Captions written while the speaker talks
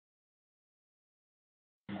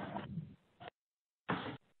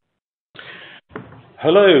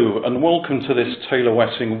Hello and welcome to this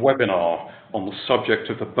Wessing webinar on the subject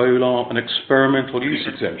of the Bolar and experimental use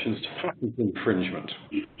exemptions to patent infringement.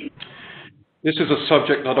 This is a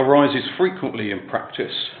subject that arises frequently in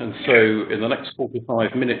practice, and so in the next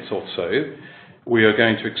 45 minutes or so we are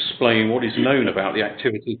going to explain what is known about the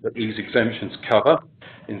activities that these exemptions cover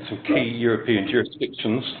in some key European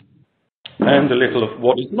jurisdictions and a little of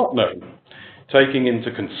what is not known, taking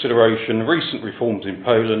into consideration recent reforms in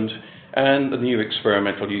Poland and the new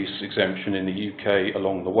experimental use exemption in the UK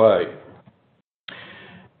along the way.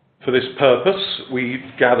 For this purpose, we've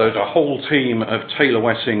gathered a whole team of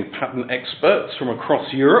Wessing patent experts from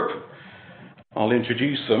across Europe. I'll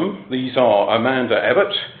introduce them. These are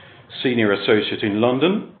Ebbutt, Senior Associate in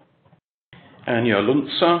London, Anja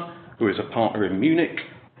Lunze, who is a partner in Munich,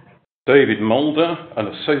 David Mulder, an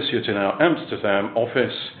Associate in our Amsterdam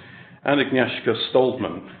office, and Agnieszka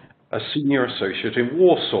Sztoldman, a Senior Associate in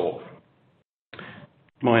Warsaw.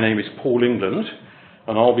 My name is Paul England,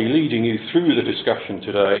 and I'll be leading you through the discussion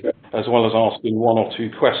today, as well as asking one or two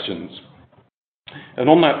questions. And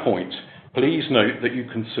on that point, please note that you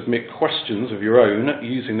can submit questions of your own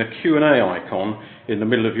using the Q&A icon in the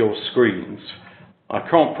middle of your screens. I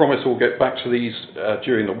can't promise we'll get back to these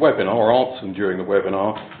during the webinar, or answer them during the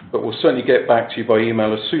webinar, but we'll certainly get back to you by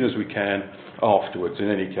email as soon as we can afterwards in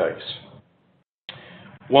any case.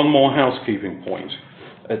 One more housekeeping point.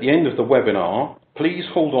 At the end of the webinar, please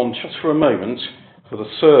hold on just for a moment for the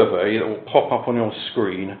survey that will pop up on your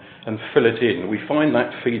screen and fill it in. We find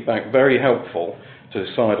that feedback very helpful to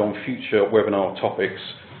decide on future webinar topics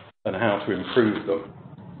and how to improve them.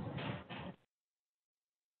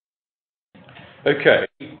 Okay,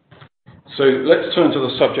 so let's turn to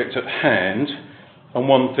the subject at hand and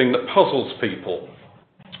one thing that puzzles people.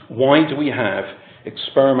 Why do we have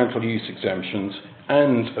experimental use exemptions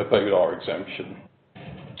and a Bolar exemption?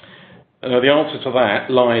 The answer to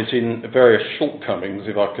that lies in various shortcomings,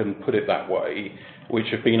 if I can put it that way, which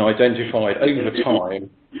have been identified over time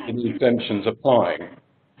in the exemptions applying.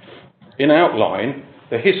 In outline,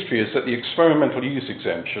 the history is that the experimental use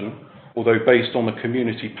exemption, although based on the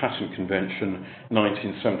Community Patent Convention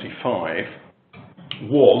 1975,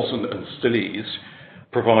 was, and still is,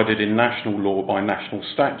 provided in national law by national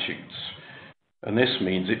statutes. And this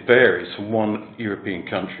means it varies from one European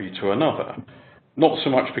country to another. Not so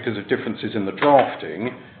much because of differences in the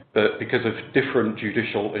drafting, but because of different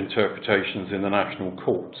judicial interpretations in the national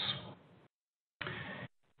courts.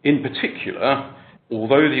 In particular,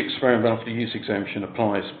 although the experimental use exemption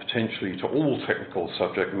applies potentially to all technical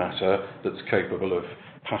subject matter that's capable of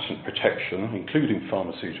patent protection, including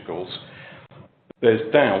pharmaceuticals, there's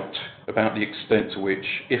doubt about the extent to which,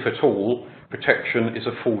 if at all, protection is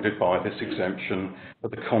afforded by this exemption for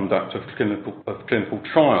the conduct of clinical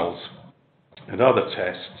trials and other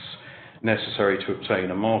tests necessary to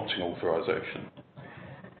obtain a marketing authorization.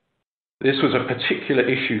 This was a particular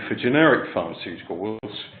issue for generic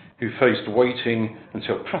pharmaceuticals who faced waiting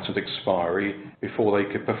until patent expiry before they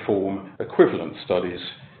could perform equivalent studies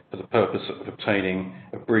for the purpose of obtaining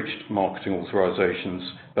abridged marketing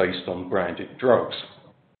authorizations based on branded drugs,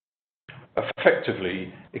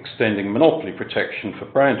 effectively extending monopoly protection for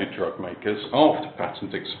branded drug makers after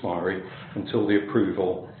patent expiry until the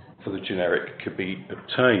approval for the generic could be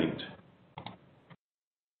obtained.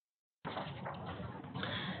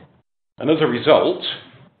 And as a result,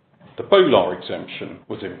 the Bolar exemption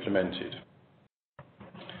was implemented.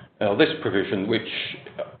 Now this provision, which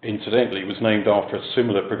incidentally was named after a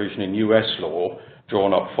similar provision in US law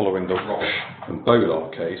drawn up following the Roche and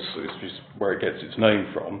Bolar case, which is where it gets its name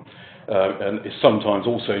from, and is sometimes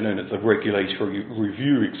also known as the regulatory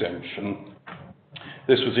review exemption.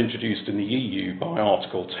 This was introduced in the EU by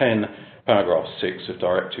Article 10, Paragraph 6 of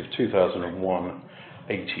Directive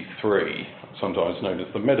 2001/83, sometimes known as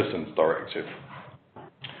the Medicines Directive.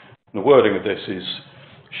 The wording of this is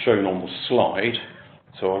shown on the slide,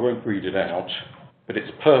 so I won't read it out, but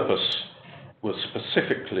its purpose was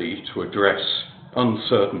specifically to address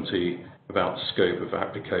uncertainty about the scope of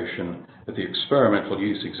application of the experimental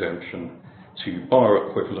use exemption to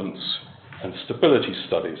bioequivalence and stability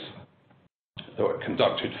studies that were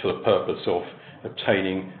conducted for the purpose of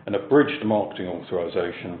obtaining an abridged marketing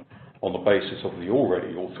authorization on the basis of the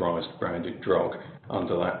already authorized branded drug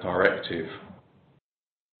under that directive.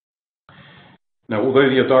 Now, although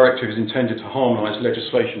the directive is intended to harmonise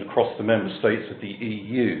legislation across the member states of the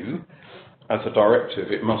EU, as a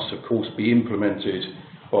directive it must of course be implemented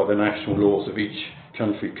by the national laws of each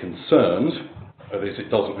country concerned, that is, it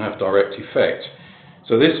doesn't have direct effect.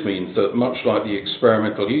 So this means that much like the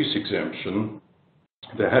experimental use exemption,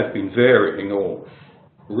 there have been varying or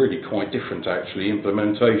really quite different actually,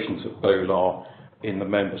 implementations of Bolar in the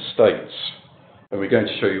member states. And we're going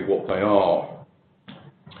to show you what they are.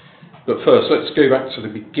 But first, let's go back to the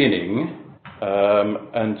beginning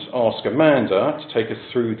and ask Amanda to take us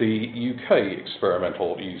through the UK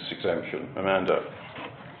experimental use exemption. Amanda.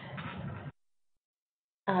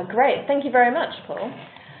 Great, thank you very much, Paul.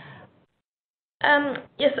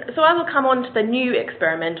 Yes, so I will come on to the new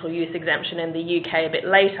experimental use exemption in the UK a bit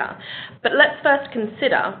later, but let's first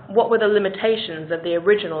consider what were the limitations of the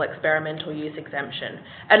original experimental use exemption,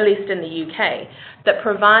 at least in the UK, that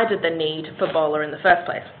provided the need for Bolar in the first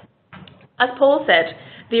place. As Paul said,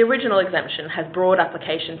 the original exemption has broad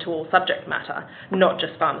application to all subject matter, not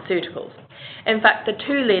just pharmaceuticals. In fact, the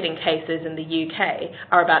two leading cases in the UK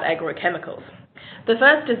are about agrochemicals. The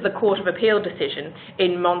first is the Court of Appeal decision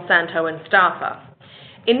in Monsanto and Staffa.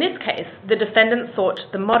 In this case, the defendant sought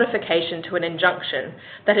the modification to an injunction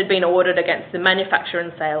that had been ordered against the manufacture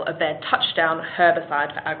and sale of their touchdown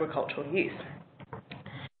herbicide for agricultural use.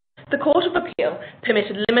 The Court of Appeal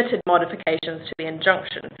permitted limited modifications to the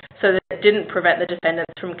injunction so that it didn't prevent the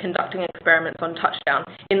defendants from conducting experiments on touchdown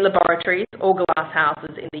in laboratories or glass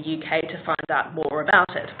houses in the UK to find out more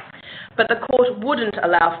about it. But the court wouldn't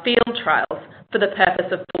allow field trials for the purpose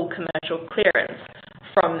of full commercial clearance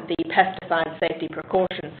from the Pesticide Safety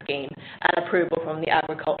Precaution Scheme and approval from the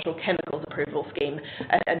Agricultural Chemicals Approval Scheme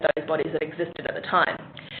and those bodies that existed at the time.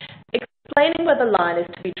 Explaining where the line is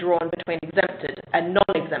to be drawn between exempted and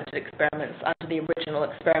non-exempted experiments under the original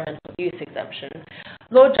experimental use exemption,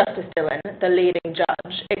 Lord Justice Dillon, the leading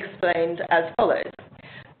judge, explained as follows.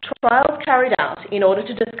 Trials carried out in order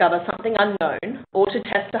to discover something unknown or to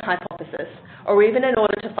test a hypothesis, or even in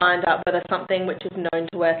order to find out whether something which is known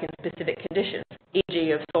to work in specific conditions,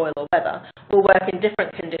 e.g. of soil or weather, will work in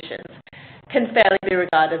different conditions, can fairly be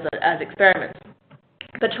regarded as experiments.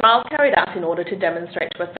 The trials carried out in order to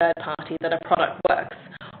demonstrate to a third party that a product works,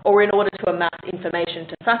 or in order to amass information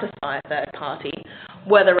to satisfy a third party,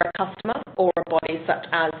 whether a customer or a body such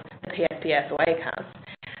as the PSPS or ACAS,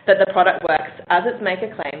 that the product works as its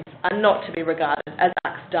maker claims are not to be regarded as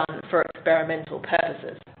acts done for experimental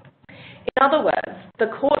purposes. In other words,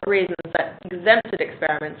 the court reasons that exempted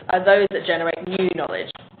experiments are those that generate new knowledge.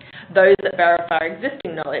 Those that verify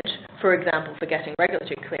existing knowledge, for example for getting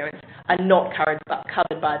regulatory clearance, are not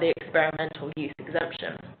covered by the experimental use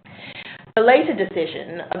exemption. The later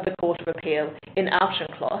decision of the Court of Appeal in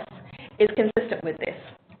Auchincloss is consistent with this,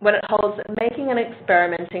 when it holds that making and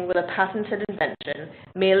experimenting with a patented invention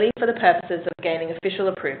merely for the purposes of gaining official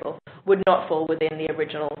approval would not fall within the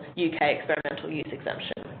original UK experimental use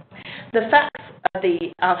exemption. The facts of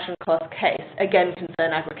the Auchincloss case again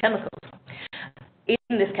concern agrochemicals.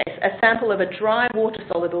 In this case, a sample of a dry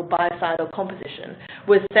water-soluble biocidal composition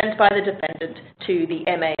was sent by the defendant to the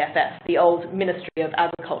MAFF, the old Ministry of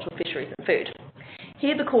Agriculture, Fisheries and Food.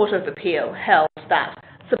 Here the Court of Appeal held that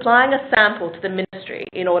supplying a sample to the ministry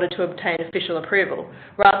in order to obtain official approval,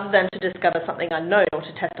 rather than to discover something unknown or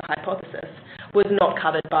to test a hypothesis, was not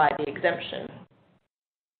covered by the exemption.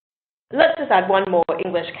 Let's just add one more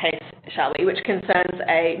English case, shall we, which concerns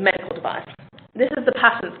a medical device. This is the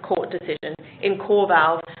Patents Court decision in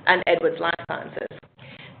Corvalve and Edwards Life Sciences.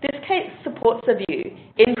 This case supports the view,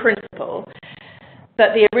 in principle,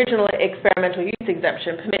 that the original experimental use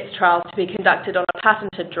exemption permits trials to be conducted on a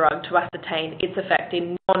patented drug to ascertain its effect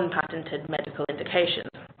in non-patented medical indications.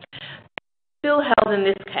 Still held in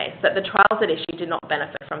this case that the trials at issue did not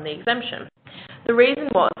benefit from the exemption. The reason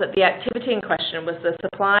was that the activity in question was the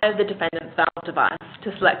supply of the defendant's valve device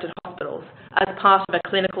to selected hospitals as part of a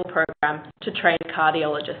clinical program to train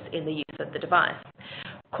cardiologists in the use of the device.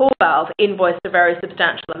 Corvalve invoiced a very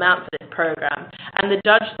substantial amount for this program, and the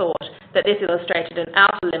judge thought that this illustrated an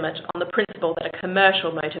outer limit on the principle that a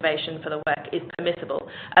commercial motivation for the work is permissible,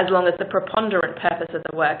 as long as the preponderant purpose of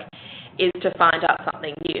the work is to find out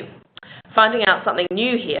something new. Finding out something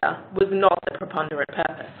new here was not the preponderant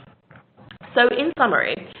purpose. So, in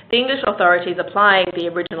summary, the English authorities applying the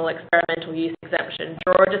original experimental use exemption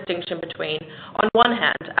draw a distinction between, on one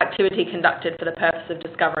hand, activity conducted for the purpose of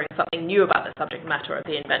discovering something new about the subject matter of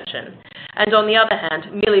the invention, and on the other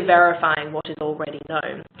hand, merely verifying what is already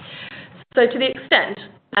known. So, to the extent,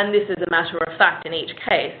 and this is a matter of fact in each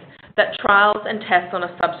case, that trials and tests on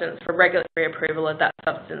a substance for regulatory approval of that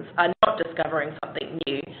substance are not discovering something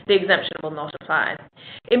new, the exemption will not apply.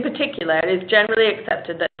 In particular, it is generally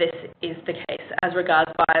accepted that this is the case as regards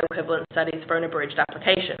bioequivalent studies for an abridged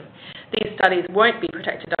application. These studies won't be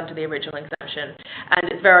protected under the original exemption, and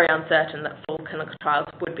it's very uncertain that full clinical trials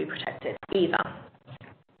would be protected either.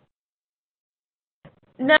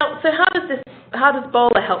 Now, so how does this how does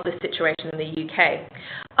Bolar help this situation in the UK?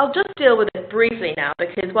 I'll just deal with it briefly now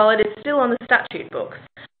because while it is still on the statute books,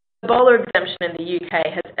 the Bolar exemption in the UK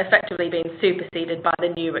has effectively been superseded by the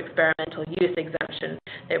new experimental use exemption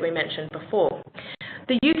that we mentioned before.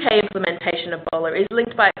 The UK implementation of Bolar is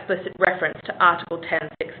linked by explicit reference to Article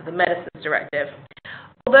 10.6 of the Medicines Directive.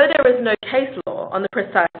 Although there is no case law on the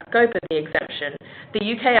precise scope of the exemption,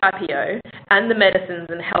 the UK IPO and the Medicines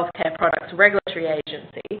and Healthcare Products Regulatory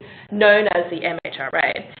Agency, known as the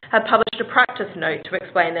MHRA, have published a practice note to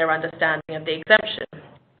explain their understanding of the exemption.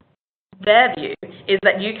 Their view is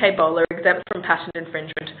that UK Bolar exempts from patent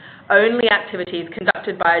infringement only activities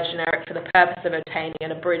conducted by a generic for the purpose of obtaining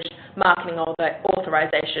an abridged marketing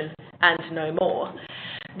authorization and no more.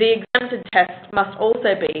 The exempted test must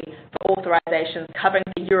also be for authorizations covering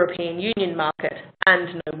the European Union market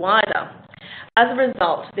and no wider. As a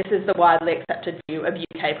result, this is the widely accepted view of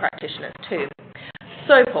UK practitioners too.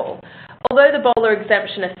 So, Paul, although the Bolar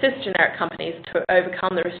exemption assists generic companies to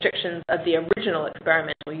overcome the restrictions of the original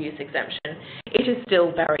experimental use exemption, it is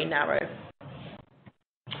still very narrow.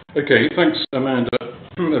 Okay, thanks, Amanda,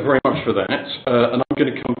 very much for that. And I'm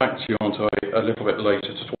going to come back to you, Anja, a little bit later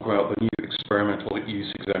to talk about the new experimental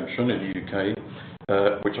use exemption in the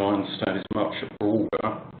UK, which I understand is much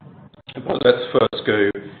broader. But let's first go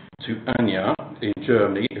to Anja in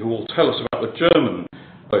Germany, who will tell us about the German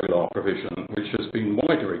Bolar provision, which has been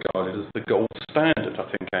widely regarded as the gold standard, I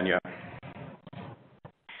think, Anja.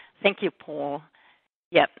 Thank you, Paul.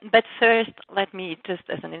 Yeah, but first, let me just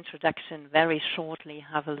as an introduction very shortly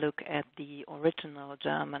have a look at the original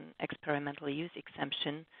German experimental use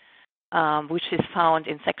exemption, which is found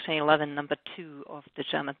in Section 11, number 2 of the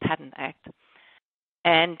German Patent Act.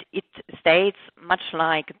 And it states, much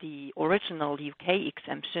like the original UK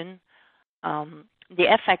exemption,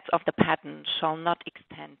 the effects of the patent shall not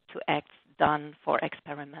extend to acts done for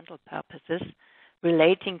experimental purposes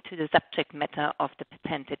relating to the subject matter of the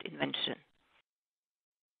patented invention.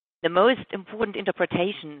 The most important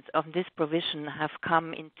interpretations of this provision have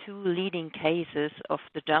come in two leading cases of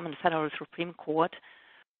the German Federal Supreme Court,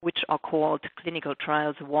 which are called Clinical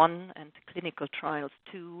Trials 1 and Clinical Trials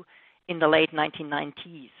 2 in the late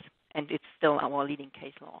 1990s, and it's still our leading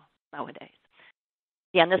case law nowadays.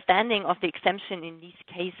 The understanding of the exemption in these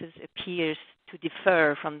cases appears to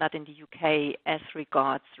differ from that in the UK as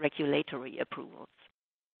regards regulatory approvals.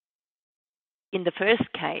 In the first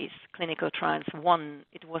case, Clinical Trials 1,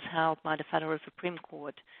 it was held by the Federal Supreme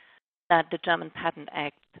Court that the German Patent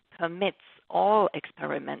Act permits all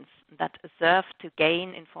experiments that serve to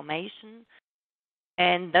gain information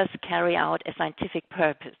and thus carry out a scientific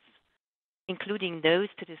purpose, including those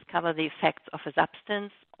to discover the effects of a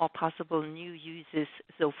substance or possible new uses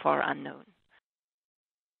so far unknown.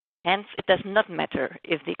 Hence, it does not matter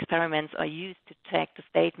if the experiments are used to check the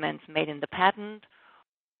statements made in the patent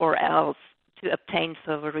or else to obtain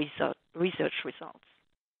further research results.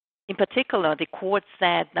 In particular, the court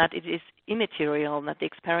said that it is immaterial that the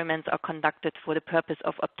experiments are conducted for the purpose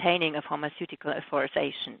of obtaining a pharmaceutical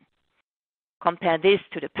authorization. Compare this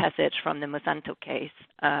to the passage from the Monsanto case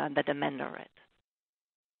that Amanda read.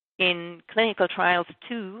 In Clinical Trials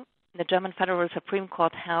 2, the German Federal Supreme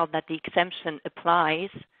Court held that the exemption applies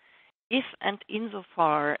if and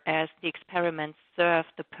insofar as the experiments serve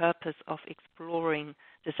the purpose of exploring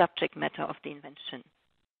the subject matter of the invention.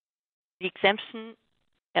 The exemption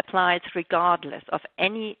applies regardless of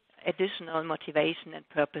any additional motivation and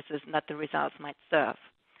purposes that the results might serve.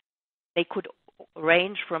 They could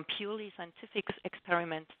range from purely scientific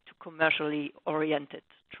experiments to commercially oriented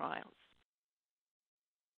trials.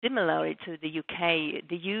 Similarly to the UK,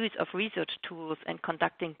 the use of research tools and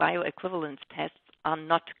conducting bioequivalence tests are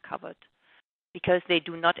not covered because they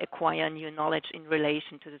do not acquire new knowledge in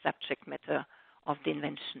relation to the subject matter of the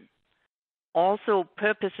invention. Also,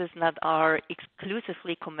 purposes that are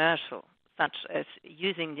exclusively commercial, such as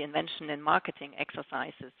using the invention in marketing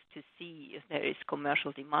exercises to see if there is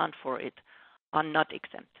commercial demand for it, are not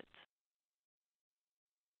exempted.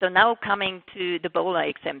 So now coming to the Bolar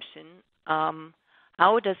exemption,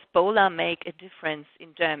 how does Bolar make a difference in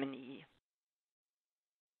Germany?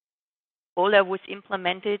 Bolar was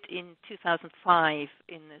implemented in 2005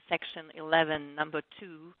 in Section 11, number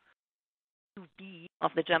 2b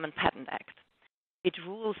of the German Patent Act. It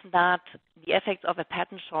rules that the effects of a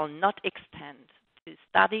patent shall not extend to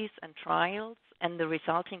studies and trials and the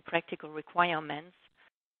resulting practical requirements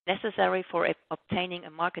necessary for obtaining a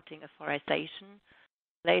marketing authorization,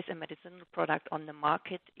 place a medicinal product on the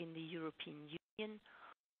market in the European Union,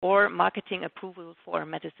 or marketing approval for a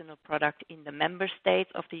medicinal product in the member states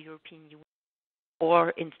of the European Union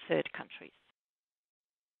or in third countries.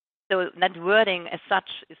 So that wording as such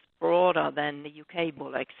is broader than the UK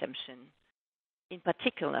Bolar exemption. In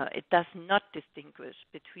particular, it does not distinguish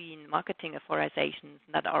between marketing authorizations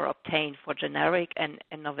that are obtained for generic and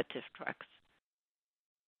innovative drugs.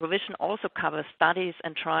 Provision also covers studies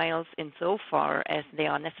and trials insofar as they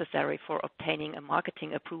are necessary for obtaining a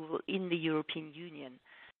marketing approval in the European Union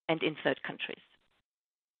and in third countries.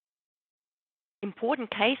 Important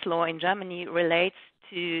case law in Germany relates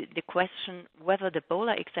to the question whether the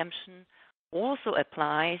Bolar exemption also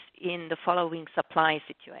applies in the following supply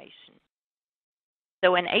situation.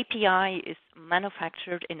 So an API is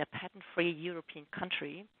manufactured in a patent-free European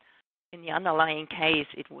country. In the underlying case,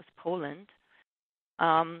 it was Poland.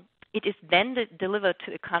 It is then delivered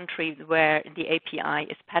to a country where the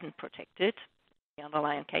API is patent protected. In the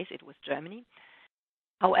underlying case, it was Germany.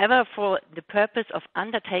 However, for the purpose of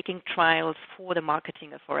undertaking trials for the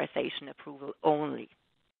marketing authorization approval only.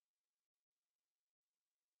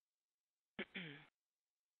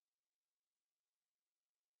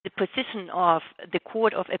 The position of the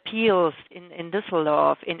Court of Appeals in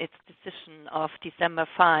Düsseldorf in its decision of December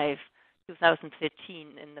 5, 2013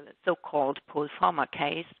 in the so-called Pol Pharma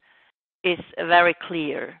case is very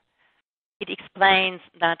clear. It explains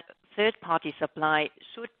that third-party supply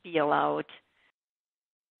should be allowed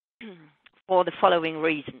for the following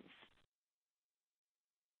reasons.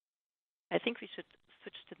 I think we should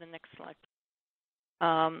switch to the next slide.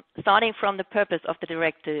 Starting from the purpose of the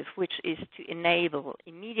directive, which is to enable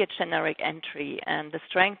immediate generic entry and the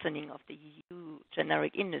strengthening of the EU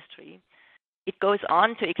generic industry, it goes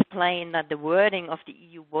on to explain that the wording of the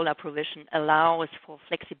EU Bolar provision allows for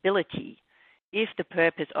flexibility if the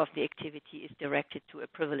purpose of the activity is directed to a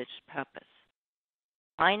privileged purpose.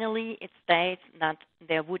 Finally, it states that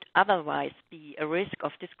there would otherwise be a risk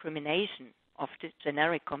of discrimination of the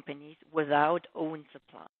generic companies without own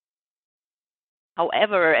supply.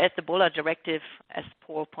 However, as the Bolar directive, as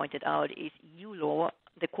Paul pointed out, is EU law,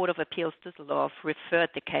 the Court of Appeals Düsseldorf referred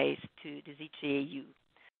the case to the ZGAU.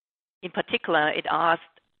 In particular, it asked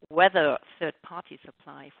whether third-party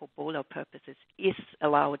supply for Bolar purposes is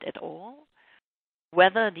allowed at all,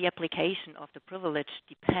 whether the application of the privilege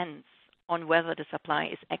depends on whether the supply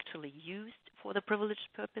is actually used for the privileged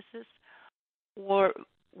purposes, or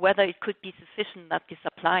whether it could be sufficient that the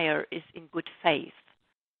supplier is in good faith.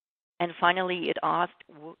 And finally, it asked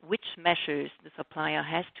which measures the supplier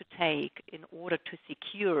has to take in order to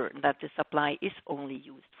secure that the supply is only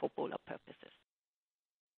used for Bolar purposes.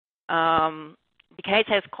 The case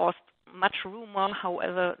has caused much rumor.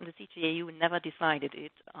 However, the CGAU never decided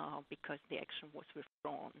it because the action was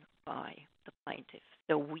withdrawn by the plaintiff.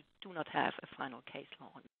 So we do not have a final case law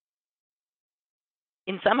on it.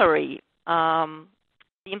 In summary,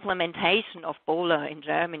 the implementation of Bolar in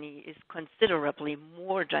Germany is considerably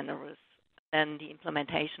more generous than the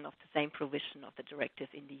implementation of the same provision of the directive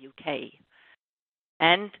in the UK.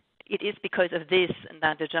 And it is because of this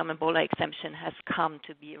that the German Bolar exemption has come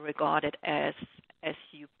to be regarded as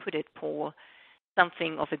you put it, Paul,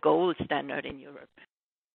 something of a gold standard in Europe.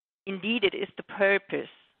 Indeed, it is the purpose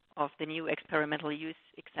of the new experimental use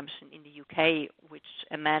exemption in the UK, which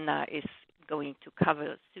Amanda is going to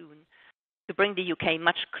cover soon, to bring the UK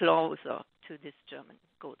much closer to this German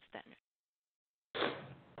gold standard.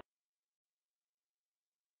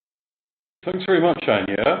 Thanks very much,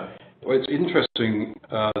 Anja. Well, it's interesting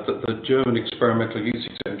that the German experimental use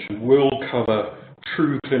exemption will cover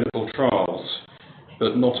true clinical trials,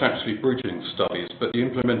 but not actually bridging studies. But the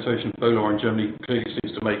implementation of Bolar in Germany clearly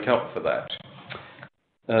seems to make up for that.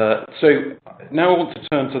 So now I want to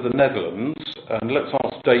turn to the Netherlands, and let's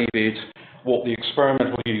ask David what the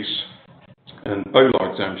experimental use and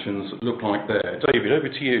Bolar exemptions look like there. David, over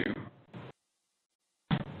to you.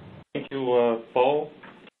 Thank you, Paul.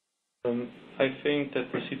 I think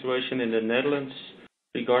that the situation in the Netherlands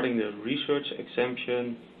regarding the research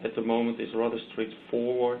exemption at the moment is rather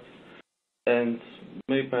straightforward and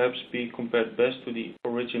may perhaps be compared best to the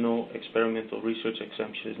original experimental research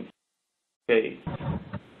exemption. Okay.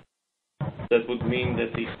 That would mean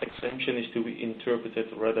that the exemption is to be interpreted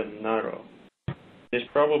rather narrow. This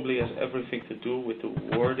probably has everything to do with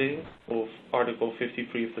the wording of Article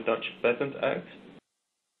 53 of the Dutch Patent Act.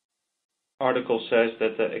 Article says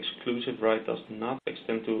that the exclusive right does not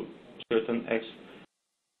extend to certain acts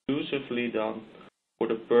exclusively done for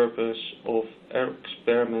the purpose of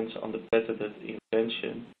experiments on the patented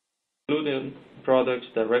invention, including products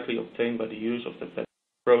directly obtained by the use of the patent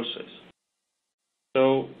process.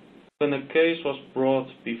 So, when a case was brought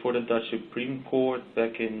before the Dutch Supreme Court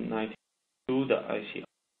back in 1992, the ICI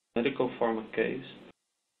medical pharma case,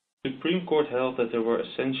 the Supreme Court held that there were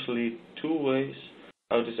essentially two ways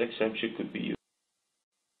how this exemption could be used.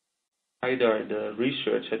 either the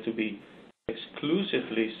research had to be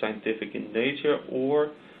exclusively scientific in nature,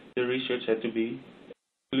 or the research had to be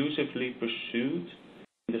exclusively pursued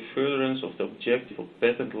in the furtherance of the objective of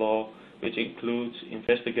patent law, which includes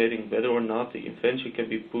investigating whether or not the invention can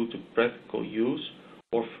be put to practical use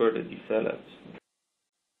or further developed.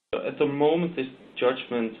 So at the moment this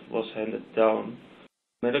judgment was handed down,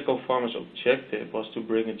 Medical Pharma's objective was to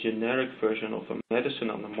bring a generic version of a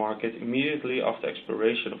medicine on the market immediately after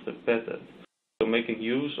expiration of the patent, so making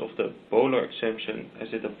use of the Bolar exemption as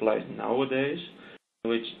it applies nowadays,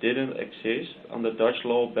 which didn't exist under Dutch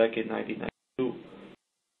law back in 1992.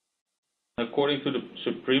 According to the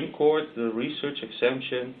Supreme Court, the research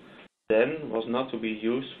exemption then was not to be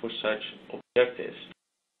used for such objectives.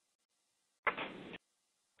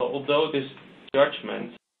 Although this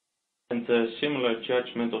judgment and the similar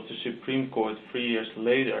judgment of the Supreme Court 3 years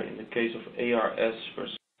later in the case of ARS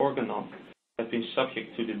versus Organon have been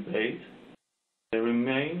subject to debate, they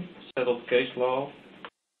remain settled case law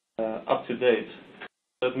up to date.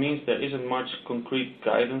 That means there isn't much concrete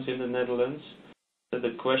guidance in the Netherlands, that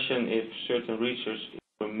the question if certain research is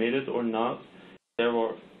permitted or not,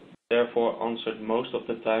 therefore answered most of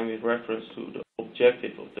the time with reference to the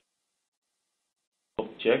objective of the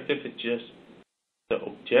objective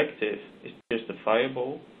is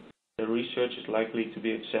justifiable, the research is likely to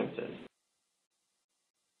be exempted.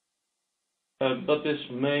 But this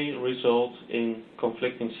may result in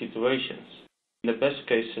conflicting situations. In the best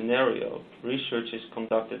case scenario, research is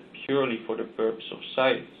conducted purely for the purpose of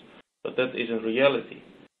science, but that isn't reality.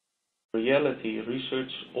 In reality,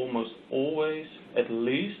 research almost always at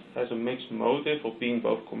least has a mixed motive of being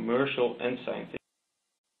both commercial and scientific.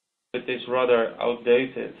 It is rather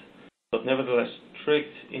outdated, but nevertheless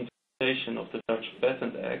strict interpretation of the Dutch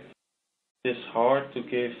Patent Act. It is hard to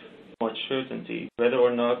give much certainty whether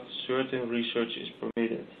or not certain research is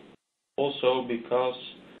permitted. Also because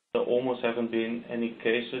there almost haven't been any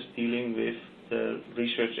cases dealing with the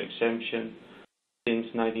research exemption since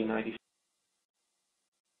 1994.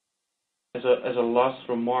 As a last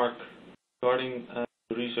remark regarding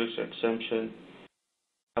the research exemption,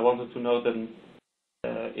 I wanted to note that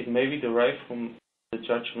it may be derived from the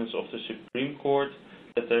judgments of the Supreme Court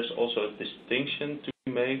that there's also a distinction to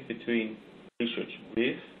be made between research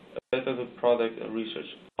with a patented product and research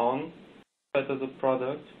on a patented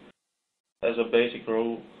product. As a basic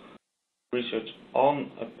rule, research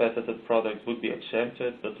on a patented product would be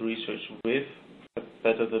exempted, but research with a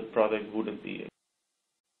patented product wouldn't be.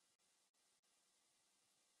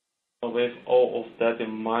 With all of that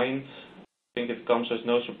in mind, I think it comes as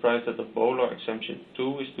no surprise that the Bolar exemption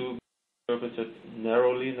 2 is to be interpreted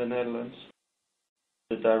narrowly in the Netherlands.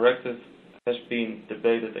 The directive has been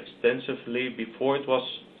debated extensively before it was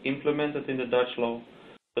implemented in the Dutch law,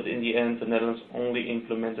 but in the end the Netherlands only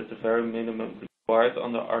implemented the very minimum required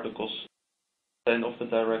under Articles 10 of the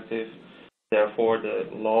directive. Therefore, the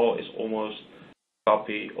law is almost a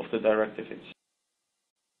copy of the directive itself.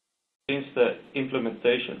 Since the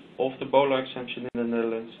implementation of the Bolar exemption in the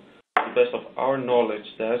Netherlands, to the best of our knowledge,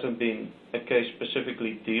 there hasn't been a case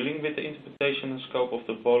specifically dealing with the interpretation and scope of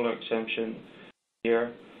the Bolar exemption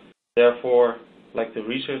here. Therefore, like the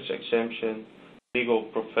research exemption, legal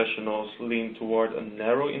professionals lean toward a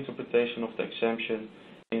narrow interpretation of the exemption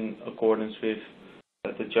in accordance with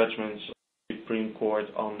the judgments of the Supreme Court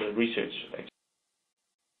on the research exemption.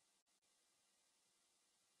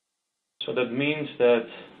 So that means that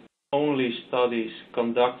only studies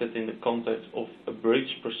conducted in the context of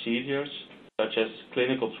abridged procedures, such as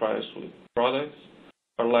clinical trials with products,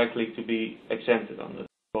 are likely to be exempted under the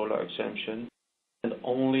Bolar exemption, and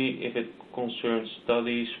only if it concerns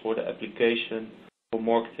studies for the application for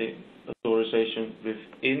marketing authorization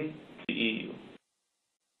within the EU.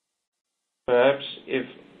 Perhaps if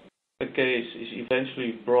a case is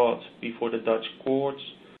eventually brought before the Dutch courts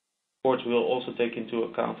will also take into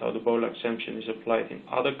account how the Bolar exemption is applied in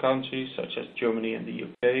other countries, such as Germany and the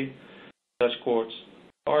UK. Dutch courts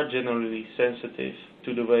are generally sensitive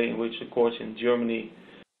to the way in which the courts in Germany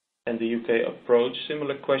and the UK approach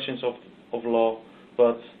similar questions of law,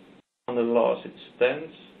 but on the law as it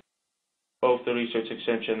stands, both the research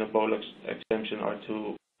exemption and Bolar exemption are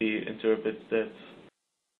to be interpreted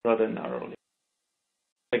rather narrowly.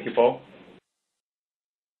 Thank you, Paul.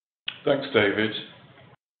 Thanks, David.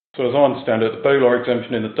 So as I understand it, the Bolar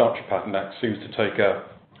exemption in the Dutch Patent Act seems to take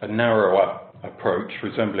a narrower approach,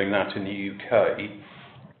 resembling that in the UK.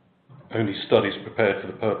 Only studies prepared for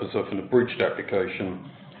the purpose of an abridged application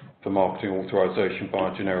for marketing authorization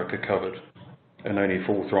by a generic are covered, and only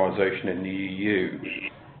for authorization in the EU.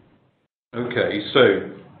 Okay, so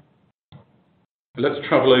let's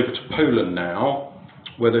travel over to Poland now,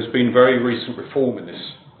 where there's been very recent reform in this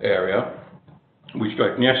area, which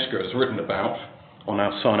Agnieszka has written about on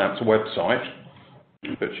our Synapse website,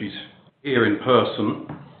 but she's here in person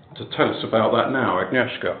to tell us about that now.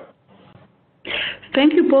 Agnieszka.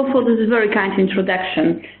 Thank you, Paul, for this very kind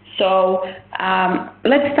introduction. So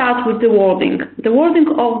let's start with the wording. The wording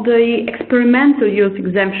of the experimental use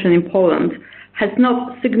exemption in Poland has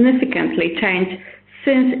not significantly changed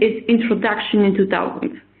since its introduction in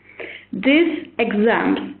 2000. This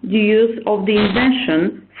exempts the use of the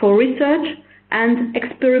invention for research and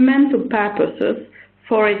experimental purposes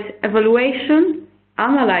for its evaluation,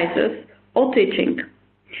 analysis, or teaching.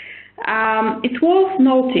 It's worth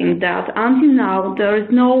noting that until now there is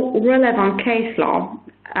no relevant case law,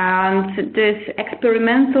 and this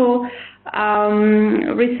experimental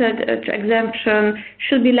research exemption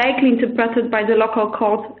should be likely interpreted by the local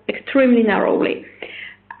court extremely narrowly.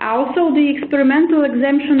 Also, the experimental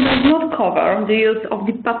exemption does not cover the use of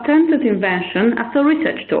the patented invention as a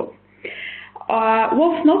research tool.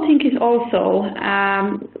 Worth noting is also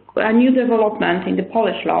a new development in the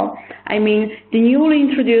Polish law. I mean, the newly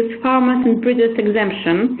introduced farmers and breeders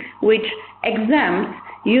exemption, which exempts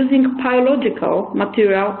using biological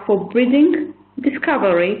material for breeding,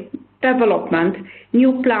 discovery, development,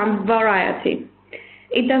 new plant variety.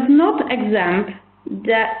 It does not exempt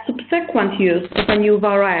the subsequent use of a new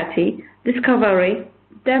variety, discovery,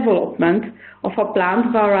 development of a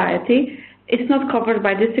plant variety is not covered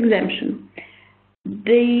by this exemption.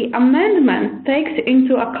 The amendment takes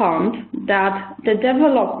into account that the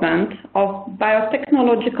development of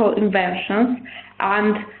biotechnological inventions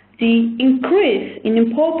and the increase in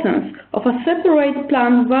importance of a separate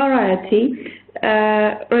plant variety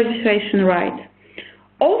registration right.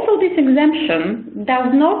 Also, this exemption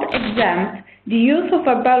does not exempt the use of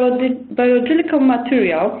a biological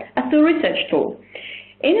material as a research tool.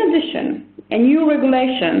 In addition, a new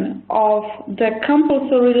regulation of the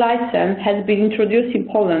compulsory license has been introduced in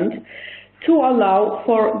Poland to allow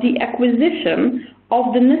for the acquisition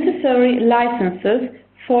of the necessary licenses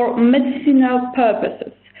for medicinal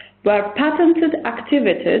purposes, where patented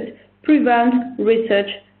activities prevent research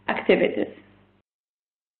activities.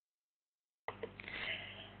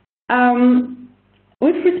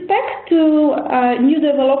 With respect to new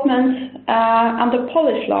developments under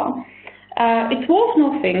Polish law, it's worth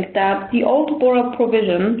noting that the old Bolar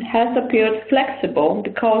provision has appeared flexible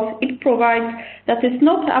because it provides that it's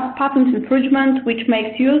not a patent infringement which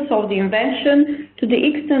makes use of the invention to the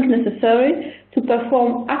extent necessary to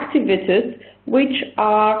perform activities which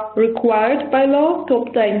are required by law to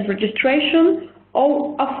obtain registration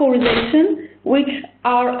or authorization, which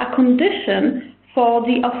are a condition for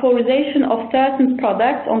the authorization of certain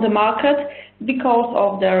products on the market because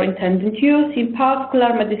of their intended use, in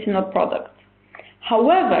particular medicinal products.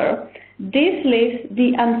 However, this leaves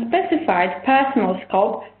the unspecified personal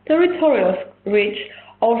scope, territorial reach,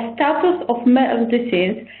 or status of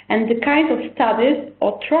medicines and the kind of studies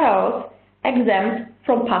or trials exempt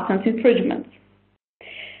from patent infringement.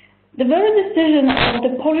 The very decision of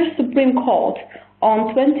the Polish Supreme Court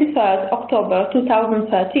on 23rd October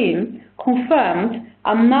 2013 confirmed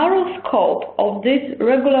a narrow scope of this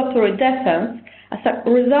regulatory defense as a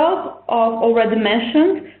result of already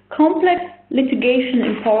mentioned complex litigation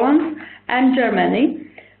in Poland and Germany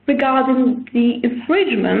regarding the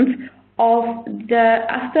infringement of the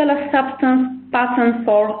Astella substance patent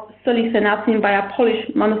for solicinatin by a Polish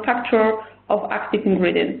manufacturer of active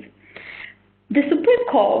ingredients. The Supreme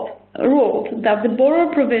Court ruled that the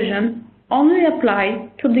Bolar provision only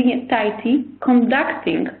applied to the entity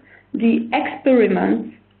conducting the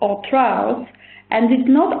experiments or trials and did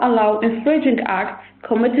not allow infringing acts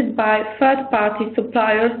committed by third-party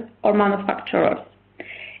suppliers or manufacturers.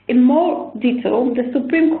 In more detail, the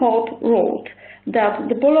Supreme Court ruled that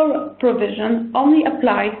the Bolar provision only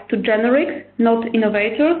applies to generics, not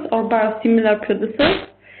innovators or biosimilar producers.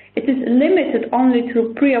 It is limited only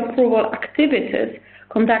to pre-approval activities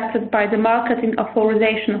conducted by the marketing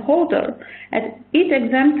authorization holder, and it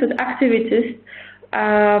exempted activities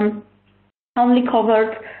only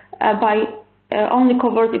covered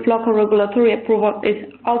if local regulatory approval is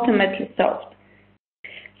ultimately sought.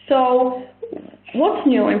 So, what's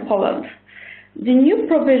new in Poland? The new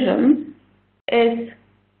provision is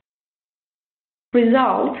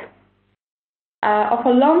result of a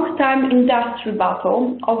long-time industry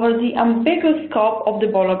battle over the ambiguous scope of the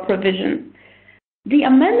Bolar provision. The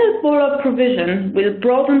amended Bolar provision will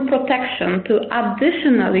broaden protection to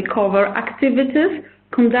additionally cover activities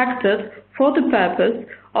conducted for the purpose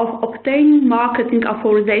of obtaining marketing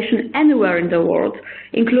authorization anywhere in the world,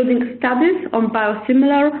 including studies on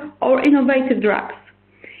biosimilar or innovative drugs.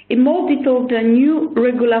 in more detail the new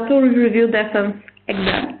regulatory review defense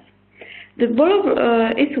exempts. The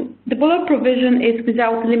Bolar provision is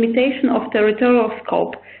without limitation of territorial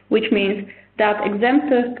scope, which means that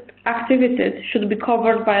exempted activities should be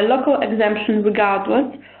covered by a local exemption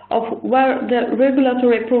regardless of where the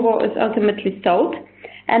regulatory approval is ultimately sought,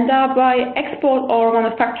 and thereby export or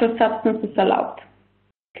manufacture substances allowed.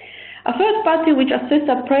 A third party which assists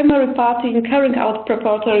a primary party in carrying out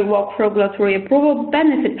preparatory work for regulatory approval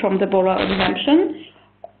benefits from the Bolar exemption,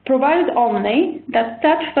 provided only that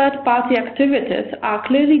such third-party activities are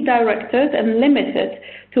clearly directed and limited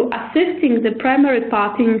to assisting the primary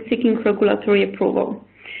party in seeking regulatory approval.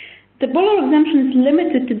 The Bolar exemption is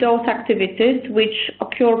limited to those activities which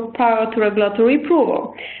occur prior to regulatory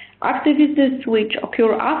approval. Activities which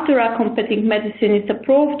occur after a competing medicine is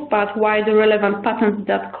approved, but while the relevant patents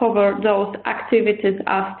that cover those activities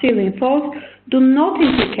are still in force, do not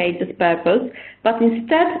implicate this purpose, but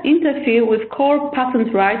instead interfere with core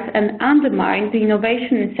patent rights and undermine the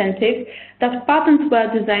innovation incentive that patents were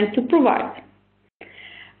designed to provide.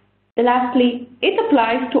 Lastly, it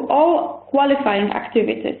applies to all qualifying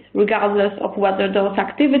activities, regardless of whether those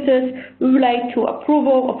activities relate to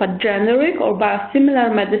approval of a generic or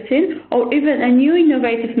biosimilar medicine or even a new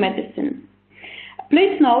innovative medicine.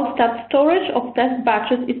 Please note that storage of test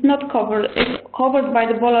batches is covered by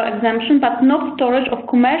the Bolar exemption, but not storage of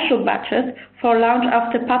commercial batches for launch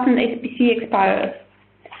after patent HPC expires.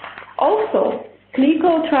 Also,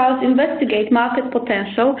 clinical trials investigate market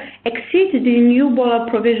potential exceed the new Bolar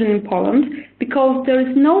provision in Poland because there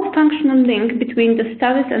is no functional link between the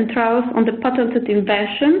studies and trials on the patented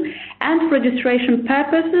invention and registration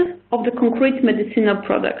purposes of the concrete medicinal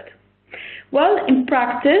product. Well, in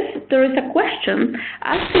practice, there is a question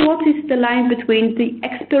as to what is the line between the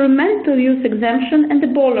experimental use exemption and the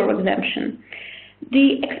Bolar exemption.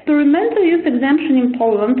 The experimental use exemption in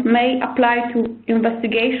Poland may apply to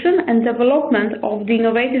investigation and development of the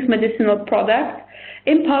innovative medicinal product.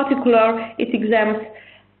 In particular, it exempts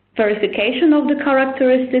verification of the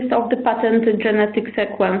characteristics of the patented genetic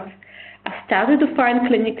sequence, a study to find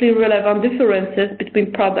clinically relevant differences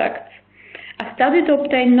between products, a study to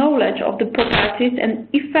obtain knowledge of the properties and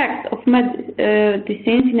effects of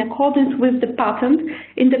medicines in accordance with the patent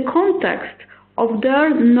in the context of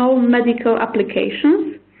their known medical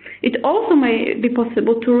applications. It also may be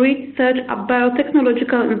possible to research a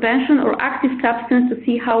biotechnological invention or active substance to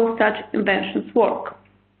see how such inventions work.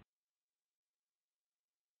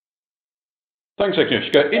 Thanks,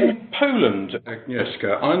 Agnieszka. In Poland,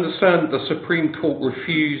 Agnieszka, I understand the Supreme Court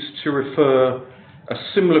refused to refer a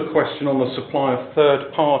similar question on the supply of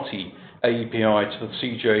third-party API to the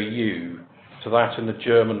CJU to that in the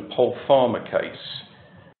German Polpharma case.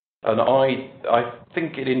 And I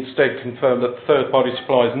think it instead confirmed that third-party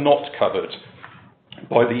supply is not covered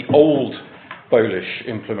by the old Polish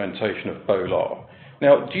implementation of Bolar.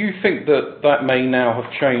 Now, do you think that that may now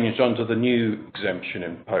have changed under the new exemption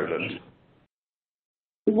in Poland?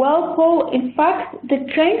 Well, Paul, in fact, the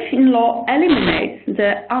change in law eliminates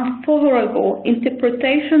the unfavorable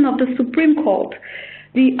interpretation of the Supreme Court.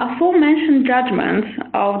 The aforementioned judgment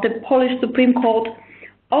of the Polish Supreme Court,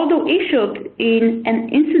 although issued in an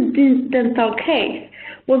incidental case,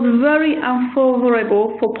 was very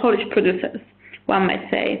unfavorable for Polish producers, one might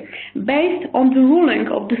say. Based on the ruling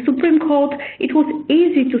of the Supreme Court, it was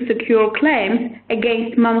easy to secure claims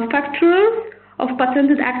against manufacturers of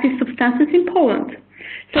patented active substances in Poland.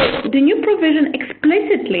 So the new provision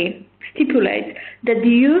explicitly stipulates that the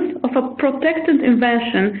use of a protected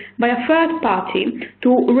invention by a third party to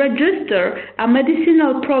register a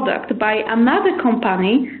medicinal product by another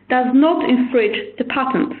company does not infringe the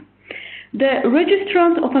patent. The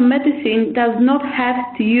registrant of a medicine does not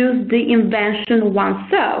have to use the invention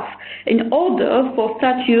oneself in order for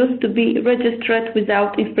such use to be registered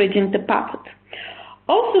without infringing the patent.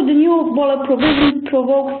 Also, the new Bolar provision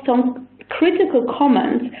provokes some critical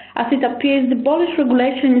comments, as it appears the Polish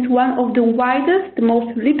regulation is one of the widest, the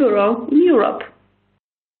most liberal in Europe.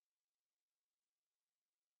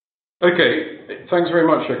 Okay, thanks very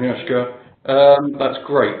much, Agnieszka. That's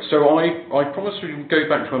great. So I promised we would go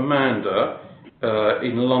back to Amanda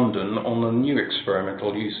in London on the new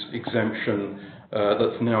experimental use exemption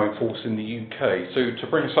that's now in force in the UK. So to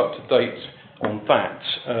bring us up to date on that,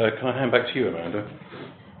 can I hand back to you, Amanda?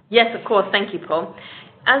 Yes, of course. Thank you, Paul.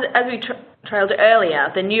 As we trailed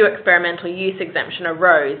earlier, the new experimental use exemption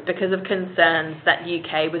arose because of concerns that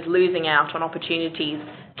UK was losing out on opportunities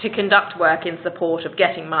to conduct work in support of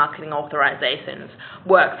getting marketing authorisations,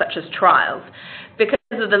 work such as trials, because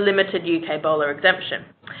of the limited UK Bolar exemption.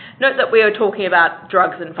 Note that we are talking about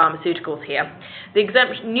drugs and pharmaceuticals here. The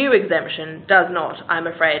new exemption does not, I'm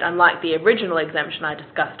afraid, unlike the original exemption I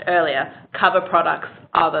discussed earlier, cover products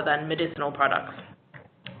other than medicinal products.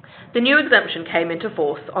 The new exemption came into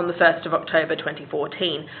force on the 1st of October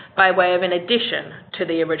 2014 by way of an addition to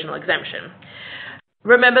the original exemption.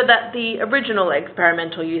 Remember that the original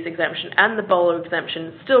experimental use exemption and the Bolar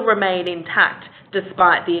exemption still remain intact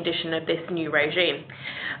despite the addition of this new regime.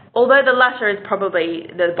 Although the latter is probably,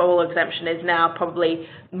 the Bolar exemption is now probably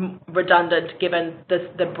redundant given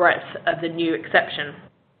the breadth of the new exception.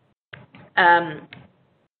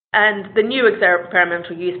 And the new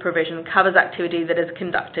experimental use provision covers activity that is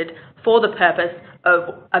conducted for the purpose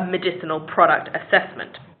of a medicinal product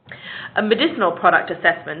assessment. A medicinal product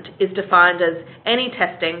assessment is defined as any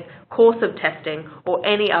testing, course of testing, or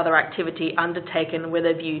any other activity undertaken with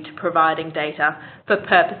a view to providing data for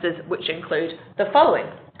purposes which include the following.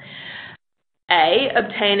 A.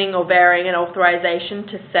 Obtaining or varying an authorization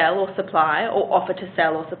to sell or supply or offer to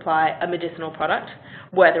sell or supply a medicinal product,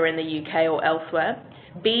 whether in the UK or elsewhere.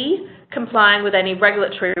 B. Complying with any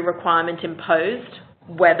regulatory requirement imposed,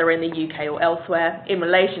 whether in the UK or elsewhere, in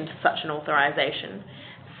relation to such an authorization.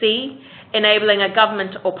 C. Enabling a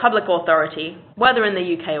government or public authority, whether in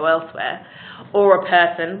the UK or elsewhere, or a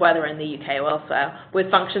person, whether in the UK or elsewhere, with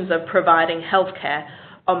functions of providing healthcare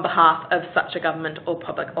on behalf of such a government or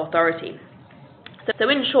public authority. So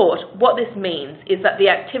in short, what this means is that the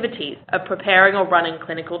activities of preparing or running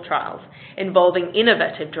clinical trials involving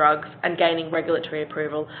innovative drugs and gaining regulatory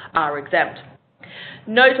approval are exempt.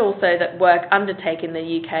 Note also that work undertaken in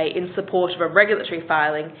the UK in support of a regulatory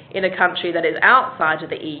filing in a country that is outside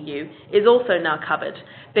of the EU is also now covered,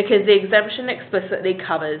 because the exemption explicitly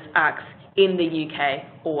covers acts in the UK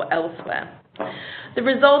or elsewhere. The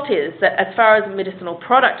result is that as far as medicinal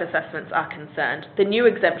product assessments are concerned, the new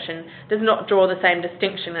exemption does not draw the same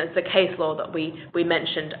distinction as the case law that we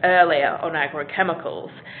mentioned earlier on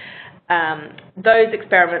agrochemicals. Those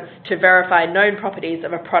experiments to verify known properties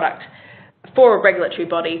of a product for a regulatory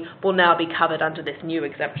body will now be covered under this new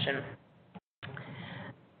exemption.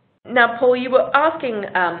 Now, Paul, you were asking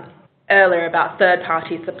earlier about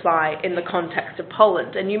third-party supply in the context of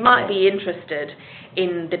Poland, and you might be interested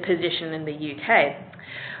in the position in the UK.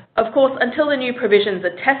 Of course, until the new provisions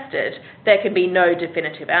are tested, there can be no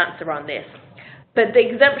definitive answer on this. But the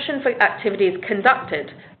exemption for activities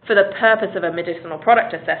conducted for the purpose of a medicinal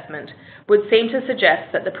product assessment would seem to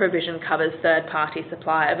suggest that the provision covers third-party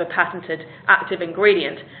supply of a patented active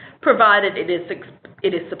ingredient, provided it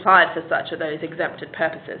is supplied for such of those exempted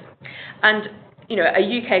purposes. And a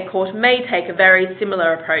UK court may take a very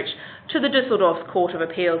similar approach to the Düsseldorf Court of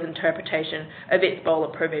Appeal's interpretation of its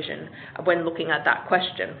Bolar provision when looking at that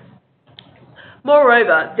question.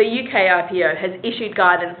 Moreover, the UK IPO has issued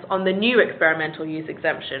guidance on the new experimental use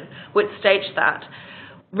exemption, which states that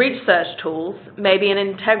research tools may be an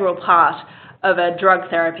integral part of a drug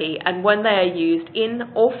therapy, and when they are used in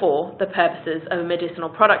or for the purposes of a medicinal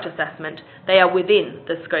product assessment, they are within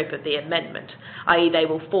the scope of the amendment, i.e. they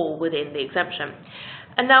will fall within the exemption.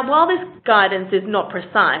 And now, while this guidance is not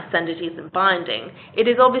precise and it isn't binding, it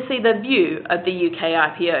is obviously the view of the UK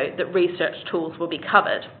IPO that research tools will be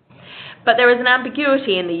covered. But there is an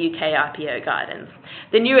ambiguity in the UK IPO guidance.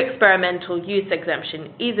 The new experimental use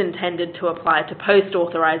exemption is intended to apply to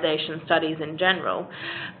post-authorization studies in general,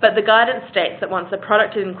 but the guidance states that once the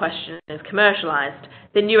product in question is commercialized,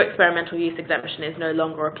 the new experimental use exemption is no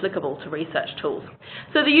longer applicable to research tools.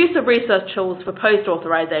 So the use of research tools for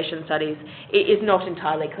post-authorization studies is not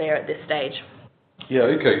entirely clear at this stage. Yeah,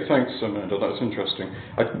 okay, thanks, Amanda, that's interesting.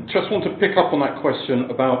 I just want to pick up on that question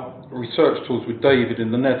about research tools with David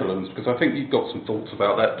in the Netherlands, because I think you've got some thoughts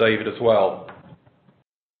about that, David, as well.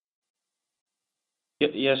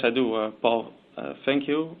 Yes, I do, Paul. Thank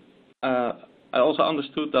you. I also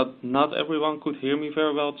understood that not everyone could hear me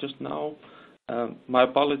very well just now. My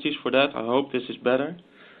apologies for that. I hope this is better.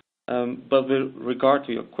 But with regard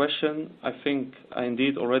to your question, I think I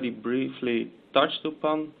indeed already briefly touched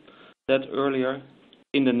upon that earlier.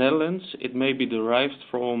 In the Netherlands, it may be derived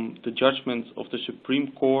from the judgment of the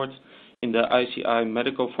Supreme Court in the ICI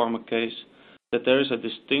medical pharma case that there is a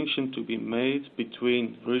distinction to be made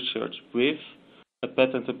between research with a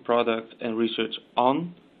patented product and research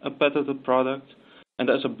on a patented product. And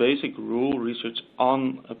as a basic rule, research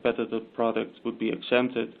on a patented product would be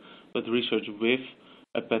exempted, but research with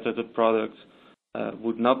a patented product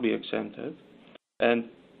would not be exempted. And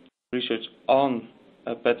research on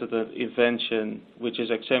a patented invention which is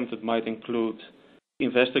exempted might include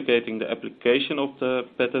investigating the application of the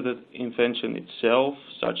patented invention itself,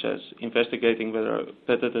 such as investigating whether a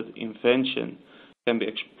patented invention can be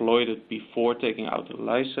exploited before taking out a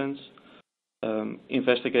license,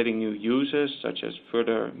 investigating new uses such as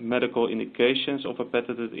further medical indications of a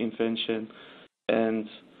patented invention, and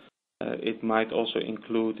it might also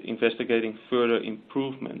include investigating further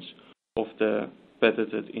improvements of the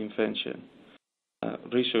patented invention.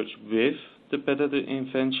 Research with the patented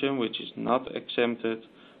invention, which is not exempted,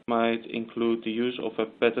 might include the use of a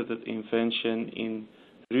patented invention in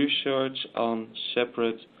research on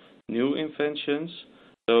separate new inventions.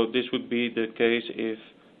 So this would be the case if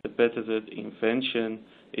the patented invention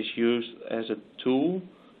is used as a tool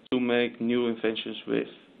to make new inventions with.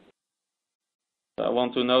 I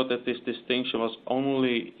want to note that this distinction was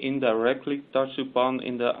only indirectly touched upon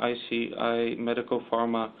in the ICI Medical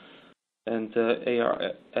Pharma and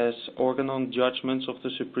ARS Organon judgments of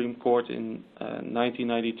the Supreme Court in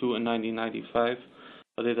 1992 and 1995,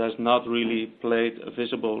 but it has not really played a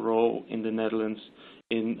visible role in the Netherlands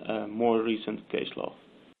in more recent case law.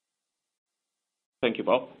 Thank you,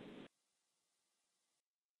 Bob.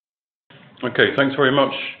 Okay, thanks very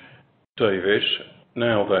much, David.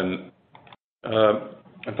 Now then,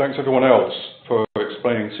 and thanks everyone else for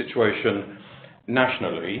explaining the situation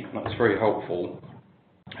nationally. That's very helpful.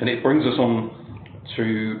 And it brings us on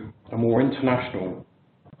to a more international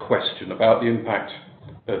question about the impact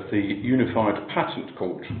of the Unified Patent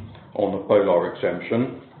Court on the Bolar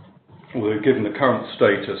exemption. Although given the current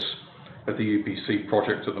status of the UPC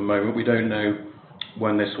project at the moment, we don't know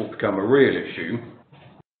when this will become a real issue.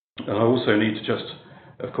 And I also need to just,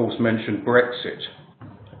 of course, mention Brexit.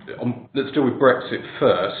 Let's deal with Brexit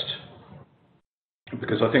first,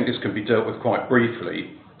 because I think this can be dealt with quite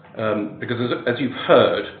briefly. Because as you've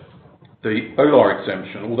heard, the Bolar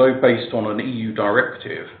exemption, although based on an EU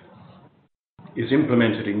directive, is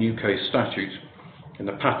implemented in UK statute in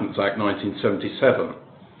the Patents Act 1977.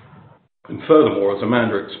 And furthermore, as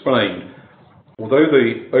Amanda explained, although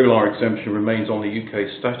the Bolar exemption remains on the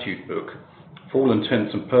UK statute book, for all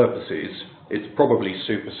intents and purposes, it's probably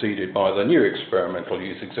superseded by the new experimental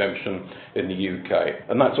use exemption in the UK,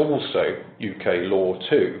 and that's also UK law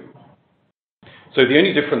too. So the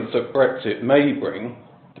only difference that Brexit may bring,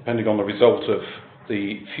 depending on the result of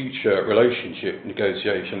the future relationship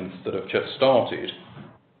negotiations that have just started,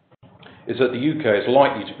 is that the UK is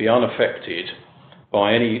likely to be unaffected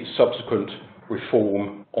by any subsequent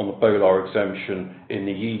reform on the Bolar exemption in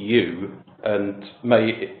the EU and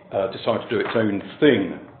may decide to do its own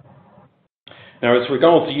thing. Now, as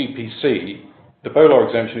regards the UPC, the Bolar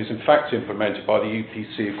exemption is in fact implemented by the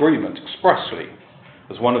UPC agreement expressly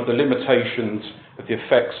as one of the limitations of the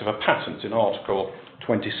effects of a patent in Article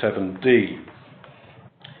 27D.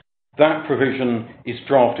 That provision is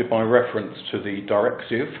drafted by reference to the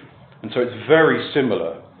directive, and so it's very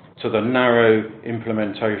similar to the narrow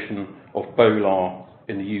implementation of Bolar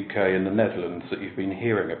in the UK and the Netherlands that you've been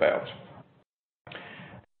hearing about.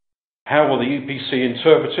 How will the UPC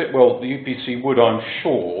interpret it? Well, the UPC would, I'm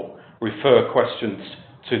sure, refer questions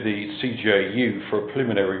to the CJU for a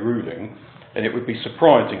preliminary ruling, and it would be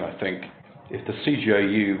surprising, I think, if the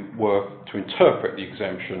CJU were to interpret the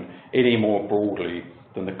exemption any more broadly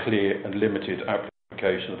than the clear and limited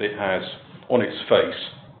application that it has on its face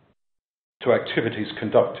to activities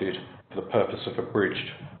conducted for the purpose of abridged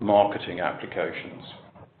marketing applications.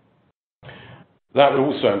 That would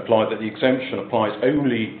also imply that the exemption applies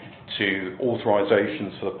only to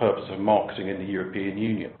authorisations for the purpose of marketing in the European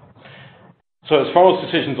Union. So as far as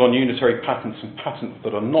decisions on unitary patents and patents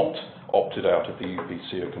that are not opted out of the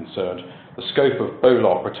UPC are concerned, the scope of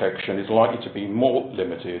Bolar protection is likely to be more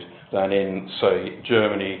limited than in, say,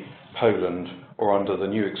 Germany, Poland, or under the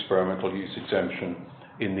new experimental use exemption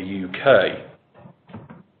in the UK.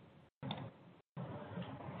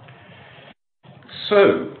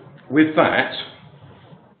 So, with that,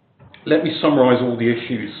 let me summarise all the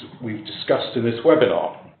issues we've discussed in this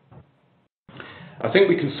webinar. I think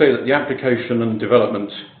we can say that the application and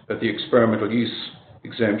development of the experimental use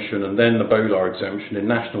exemption and then the Bolar exemption in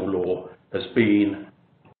national law has been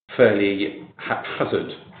fairly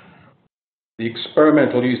haphazard. The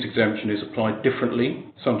experimental use exemption is applied differently,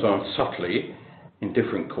 sometimes subtly, in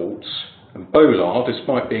different courts, and Bolar,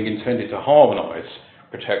 despite being intended to harmonise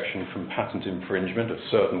protection from patent infringement of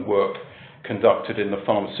certain work conducted in the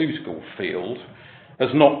pharmaceutical field, has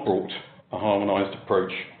not brought a harmonised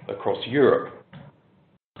approach across Europe.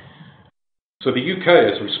 So the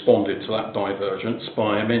UK has responded to that divergence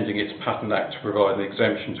by amending its Patent Act to provide an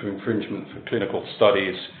exemption to infringement for clinical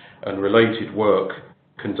studies and related work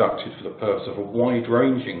conducted for the purpose of a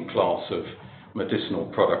wide-ranging class of medicinal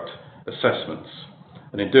product assessments.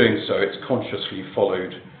 And in doing so, it's consciously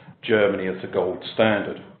followed Germany as the gold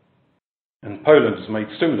standard. and Poland has made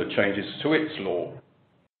similar changes to its law.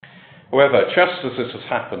 However, just as this has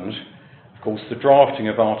happened, of course, the drafting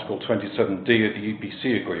of Article 27D of the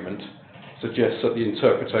UPC agreement suggests that the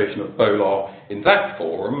interpretation of Bolar in that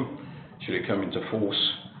forum, should it come into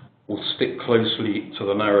force, will stick closely to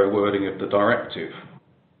the narrow wording of the directive.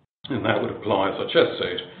 And that would apply, as I just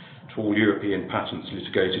said, to all European patents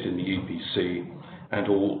litigated in the UPC and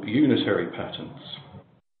all unitary patents.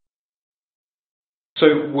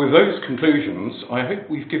 So with those conclusions, I hope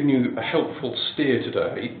we've given you a helpful steer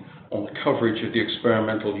today on the coverage of the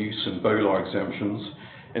experimental use and Bolar exemptions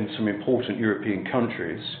in some important European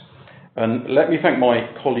countries. And let me thank my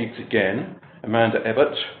colleagues again,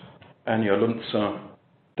 Ebbutt, Anja Lunze,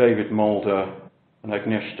 David Mulder and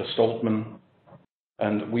Agnieszka Sztoldman,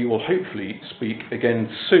 and we will hopefully speak again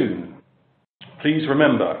soon. Please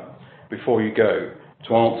remember, before you go,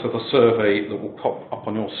 to answer the survey that will pop up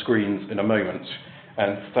on your screens in a moment.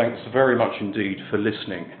 And thanks very much indeed for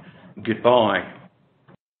listening. Goodbye.